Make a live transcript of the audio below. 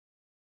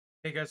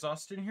Hey guys,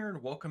 Austin here,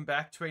 and welcome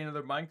back to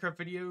another Minecraft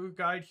video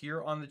guide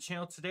here on the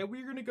channel. Today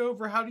we're going to go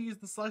over how to use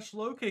the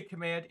 /locate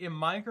command in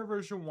Minecraft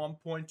version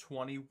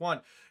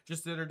 1.21.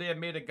 Just the other day I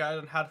made a guide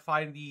on how to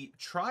find the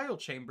trial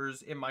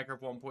chambers in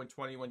Minecraft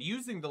 1.21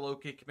 using the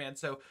locate command,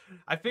 so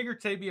I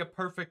figured today would be a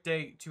perfect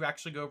day to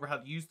actually go over how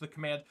to use the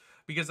command,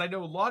 because I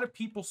know a lot of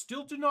people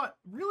still do not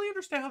really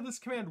understand how this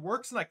command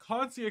works, and I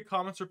constantly get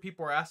comments where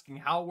people are asking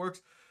how it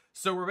works.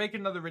 So we're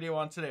making another video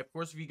on today. Of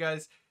course, if you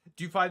guys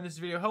do you find this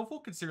video helpful,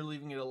 consider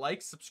leaving it a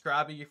like,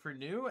 subscribing if you're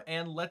new,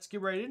 and let's get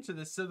right into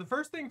this. So the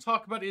first thing to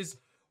talk about is,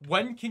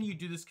 when can you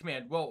do this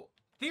command? Well,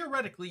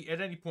 theoretically,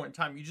 at any point in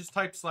time, you just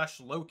type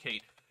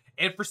 /locate.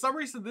 And for some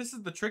reason, this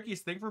is the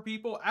trickiest thing for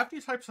people. After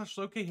you type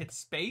 /locate, hit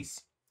space,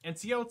 and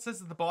see how it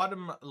says at the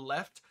bottom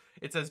left?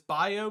 It says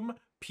biome,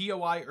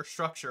 POI, or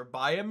structure.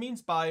 Biome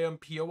means biome,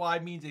 POI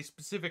means a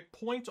specific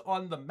point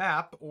on the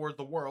map or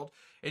the world,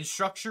 and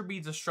structure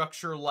means a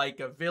structure like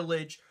a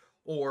village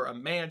or a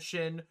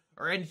mansion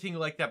or anything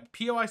like that.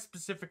 POI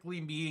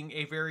specifically being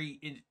a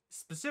very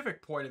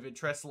specific point of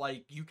interest,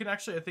 like you can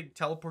actually, I think,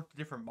 teleport to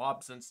different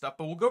mobs and stuff,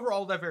 but we'll go over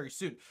all that very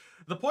soon.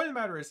 The point of the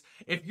matter is,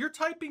 if you're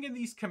typing in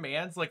these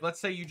commands, like let's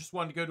say you just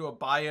want to go to a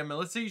biome, and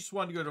let's say you just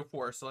want to go to a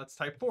forest, so let's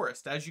type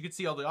forest. As you can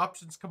see, all the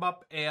options come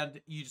up, and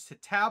you just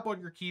hit tab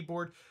on your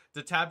keyboard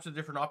to tab to the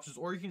different options,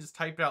 or you can just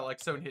type it out like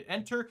so and hit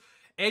enter.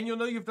 And you'll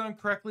know you've done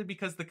correctly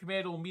because the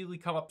command will immediately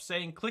come up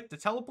saying click to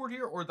teleport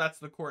here, or that's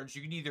the coordinates.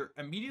 You can either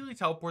immediately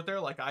teleport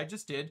there like I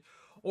just did,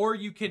 or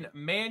you can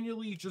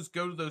manually just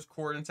go to those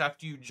coordinates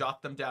after you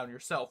jot them down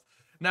yourself.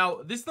 Now,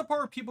 this is the part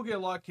where people get a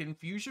lot of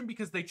confusion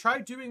because they try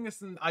doing this,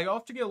 and I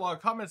often get a lot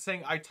of comments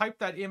saying I typed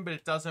that in but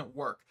it doesn't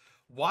work.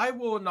 Why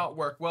will it not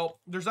work?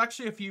 Well, there's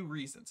actually a few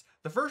reasons.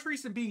 The first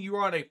reason being you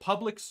are on a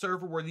public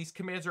server where these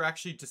commands are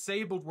actually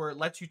disabled, where it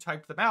lets you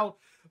type them out,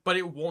 but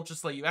it won't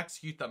just let you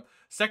execute them.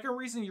 Second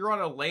reason, you're on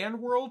a LAN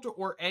world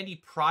or any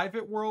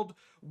private world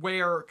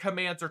where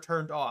commands are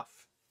turned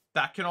off.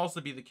 That can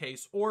also be the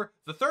case. Or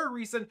the third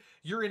reason,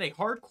 you're in a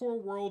hardcore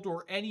world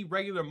or any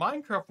regular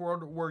Minecraft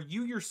world where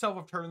you yourself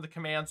have turned the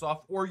commands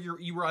off, or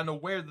you were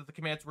unaware that the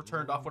commands were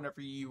turned off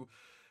whenever you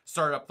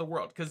start up the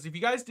world. Because if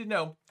you guys didn't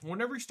know,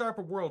 whenever you start up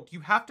a world, you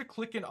have to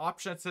click an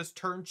option that says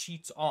turn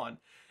cheats on.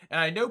 And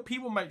I know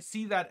people might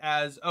see that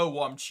as, oh,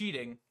 well, I'm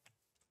cheating.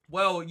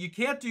 Well, you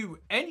can't do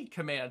any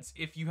commands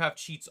if you have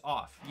cheats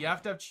off. You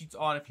have to have cheats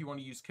on if you want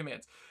to use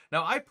commands.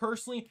 Now, I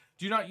personally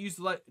do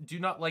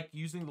not like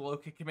using the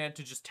locate command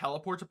to just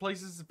teleport to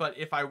places, but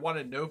if I want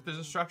to know if there's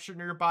a structure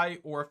nearby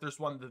or if there's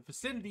one in the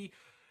vicinity,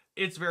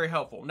 it's very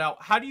helpful. Now,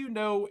 how do you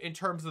know in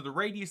terms of the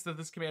radius that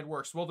this command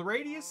works? Well, the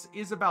radius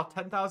is about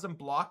 10,000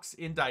 blocks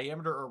in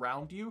diameter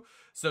around you.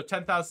 So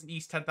 10,000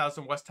 east,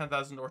 10,000 west,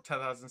 10,000 north,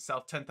 10,000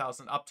 south,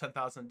 10,000 up,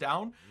 10,000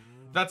 down.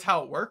 That's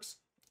how it works.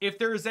 If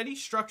there is any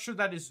structure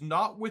that is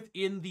not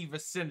within the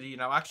vicinity,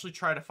 and I'll actually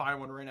try to find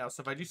one right now.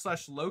 So if I do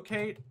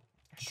 /locate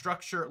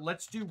structure,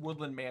 let's do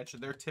woodland mansion.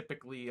 They're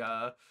typically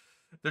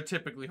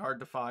hard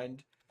to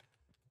find.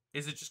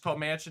 Is it just called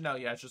mansion now?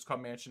 Yeah, it's just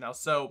called mansion now.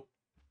 So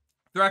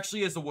there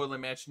actually is a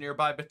woodland mansion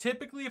nearby, but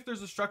typically if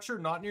there's a structure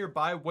not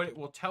nearby, what it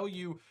will tell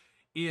you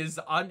is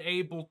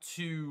unable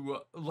to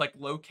like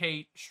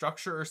locate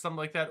structure or something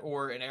like that,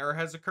 or an error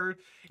has occurred.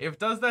 If it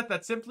does that,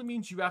 that simply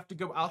means you have to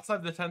go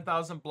outside the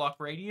 10,000 block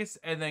radius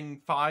and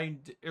then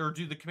find or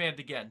do the command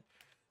again.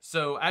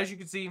 So as you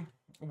can see,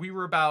 we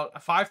were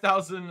about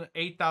 5,000,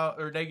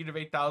 8,000, or negative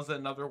 8,000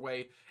 another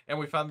way, and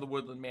we found the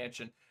woodland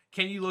mansion.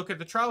 Can you look at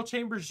the trial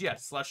chambers?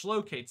 Yes.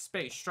 /locate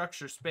space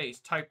structure space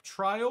type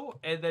trial,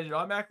 and then it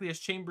automatically has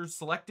chambers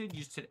selected.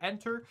 You just hit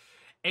enter.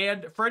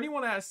 And for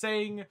anyone that's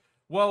saying,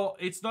 well,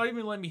 it's not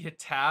even letting me hit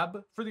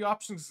tab for the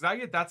options, because I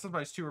get that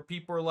sometimes too, where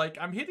people are like,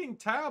 I'm hitting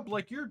tab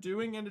like you're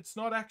doing and it's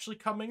not actually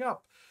coming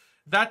up.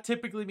 That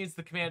typically means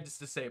the command is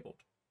disabled,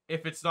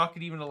 if it's not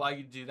going to even allow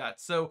you to do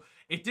that. So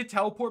it did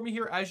teleport me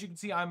here. As you can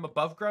see, I'm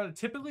above ground. It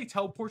typically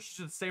teleports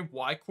you to the same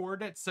Y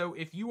coordinate. So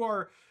if you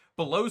are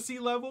below sea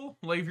level,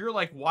 like if you're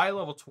like Y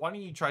level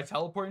 20, you try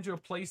teleporting to a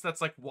place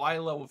that's like Y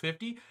level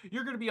 50,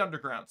 you're going to be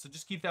underground. So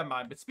just keep that in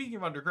mind. But speaking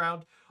of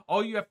underground,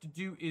 all you have to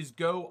do is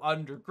go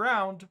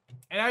underground.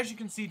 And as you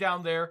can see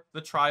down there,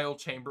 the trial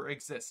chamber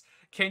exists.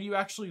 Can you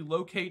actually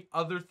locate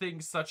other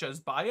things such as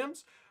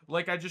biomes?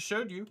 Like I just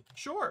showed you,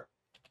 sure.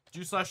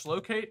 Do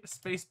 /locate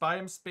space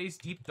biome space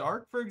deep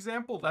dark, for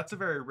example. That's a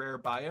very rare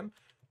biome.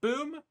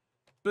 Boom,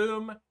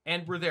 boom,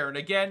 and we're there. And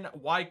again,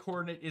 Y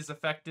coordinate is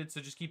affected, so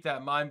just keep that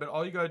in mind. But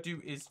all you gotta do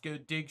is go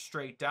dig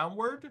straight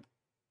downward.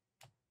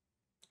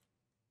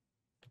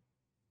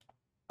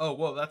 Oh,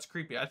 whoa, that's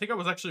creepy. I think I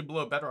was actually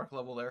below bedrock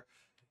level there.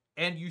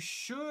 And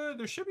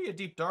there should be a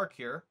deep dark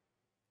here.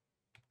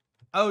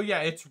 Oh yeah,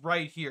 it's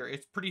right here.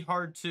 It's pretty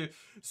hard to,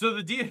 so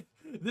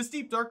this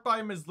deep dark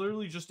biome is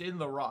literally just in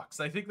the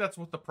rocks. I think that's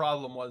what the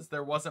problem was.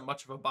 There wasn't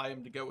much of a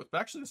biome to go with, but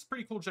actually this is a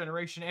pretty cool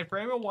generation. And for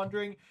anyone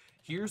wondering,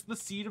 here's the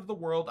seed of the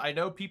world. I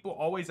know people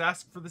always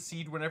ask for the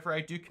seed whenever I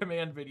do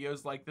command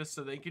videos like this,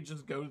 so they can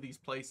just go to these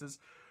places.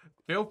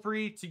 Feel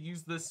free to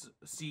use this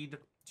seed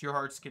to your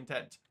heart's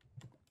content.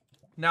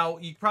 Now,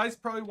 you guys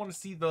probably want to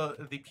see the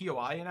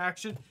POI in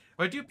action. If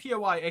I do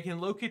POI, I can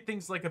locate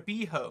things like a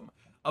bee home,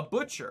 a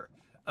butcher,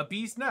 a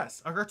bee's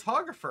nest, a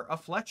cartographer, a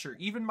fletcher,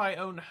 even my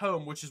own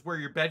home, which is where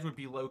your bed would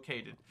be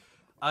located.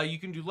 You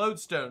can do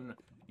lodestone,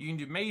 you can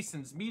do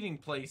masons, meeting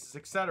places,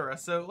 etc.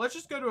 So let's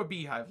just go to a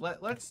beehive.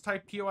 Let's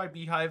type POI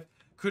beehive.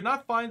 Could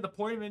not find the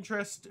point of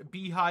interest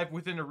beehive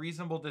within a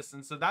reasonable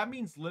distance. So that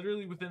means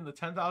literally within the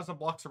 10,000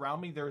 blocks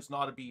around me, there is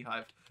not a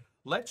beehive.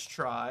 Let's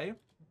try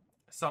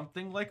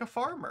something like a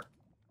farmer.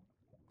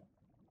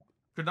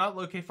 Could not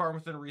locate farm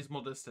within a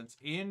reasonable distance.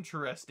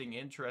 Interesting,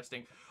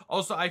 interesting.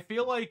 Also, I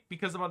feel like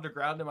because I'm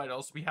underground, I might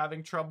also be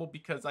having trouble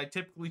because I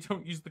typically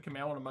don't use the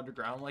command when I'm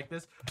underground like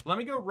this. Let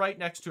me go right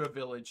next to a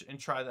village and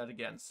try that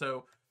again.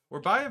 So we're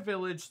by a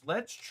village.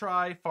 Let's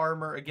try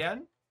farmer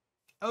again.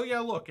 Oh yeah,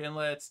 look, and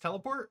let's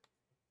teleport.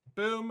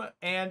 Boom.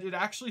 And it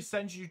actually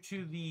sends you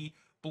to the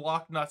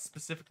block, not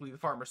specifically the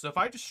farmer. So if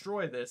I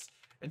destroy this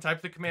and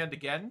type the command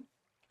again,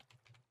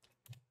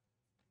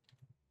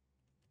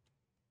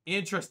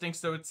 interesting.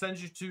 So it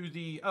sends you to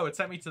the... Oh, it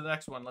sent me to the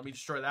next one. Let me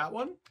destroy that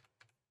one.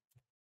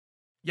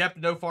 Yep,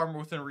 no farmer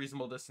within a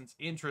reasonable distance.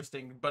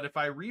 Interesting. But if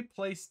I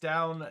replace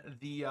down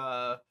the...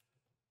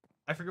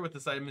 I forget what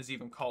this item is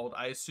even called.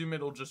 I assume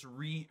it'll just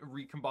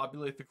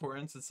recombobulate the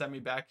coordinates and send me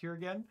back here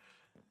again.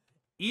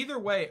 Either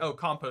way... Oh,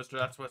 composter.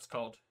 That's what it's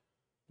called.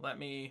 Let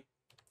me...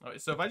 Okay,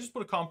 so if I just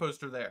put a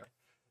composter there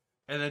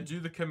and then do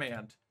the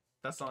command...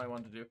 That's not what I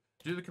wanted to do.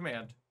 Do the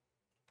command.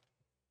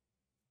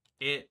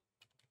 Did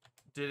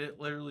it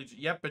literally...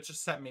 Yep, it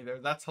just sent me there.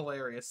 That's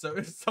hilarious. So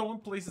if someone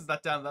places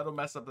that down, that'll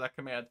mess up that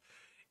command.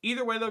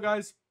 Either way, though,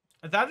 guys,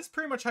 that is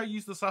pretty much how you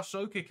use the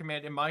 /locate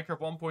command in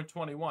Minecraft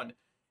 1.21.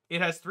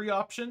 It has 3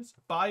 options: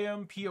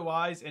 biome,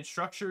 POIs, and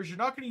structures. You're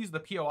not going to use the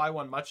POI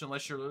one much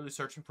unless you're literally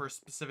searching for a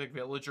specific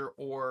villager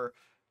or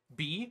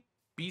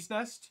bee's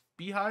nest,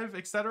 beehive,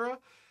 etc.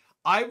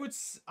 I would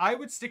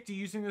stick to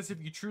using this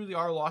if you truly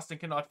are lost and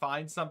cannot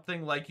find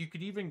something. Like, you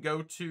could even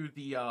go to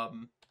the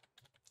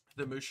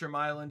Mushroom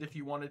Island if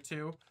you wanted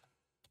to.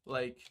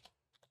 Like,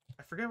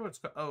 I forget what it's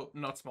called. Oh,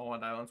 not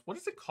Smallwood Islands. What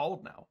is it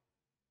called now?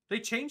 They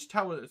changed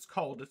how it's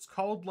called. It's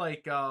called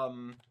like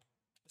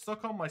it's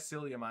not called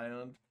Mycelium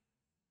Island.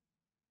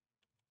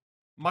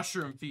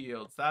 Mushroom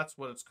Fields. That's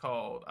what it's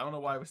called. I don't know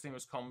why I was thinking it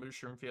was called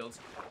Mushroom Fields.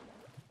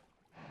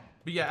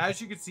 But yeah, as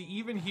you can see,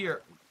 even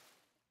here,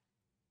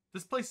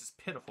 this place is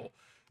pitiful.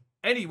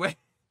 Anyway,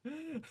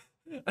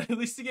 at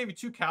least he gave me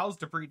 2 cows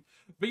to breed.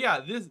 But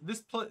yeah,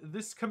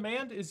 this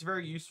command is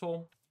very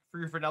useful for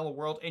your vanilla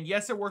world. And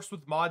yes, it works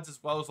with mods as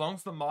well. As long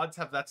as the mods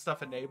have that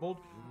stuff enabled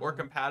or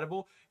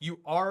compatible, you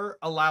are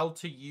allowed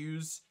to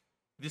use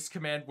this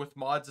command with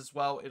mods as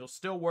well. It'll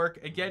still work.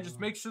 Again, just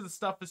make sure the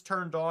stuff is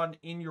turned on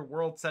in your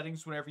world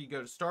settings whenever you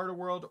go to start a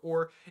world,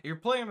 or if you're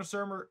playing on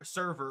a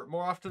server,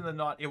 more often than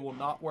not, it will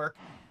not work.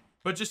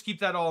 But just keep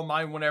that all in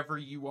mind whenever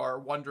you are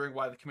wondering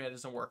why the command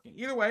isn't working.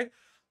 Either way,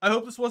 I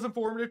hope this was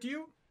informative to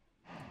you.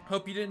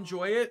 Hope you did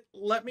enjoy it.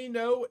 Let me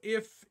know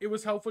if it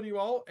was helpful to you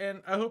all,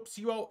 and I hope to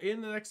see you all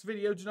in the next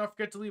video. Do not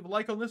forget to leave a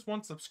like on this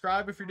one,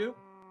 subscribe if you're new,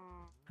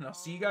 and I'll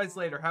see you guys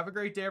later. Have a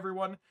great day,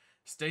 everyone.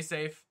 Stay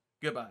safe.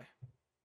 Goodbye.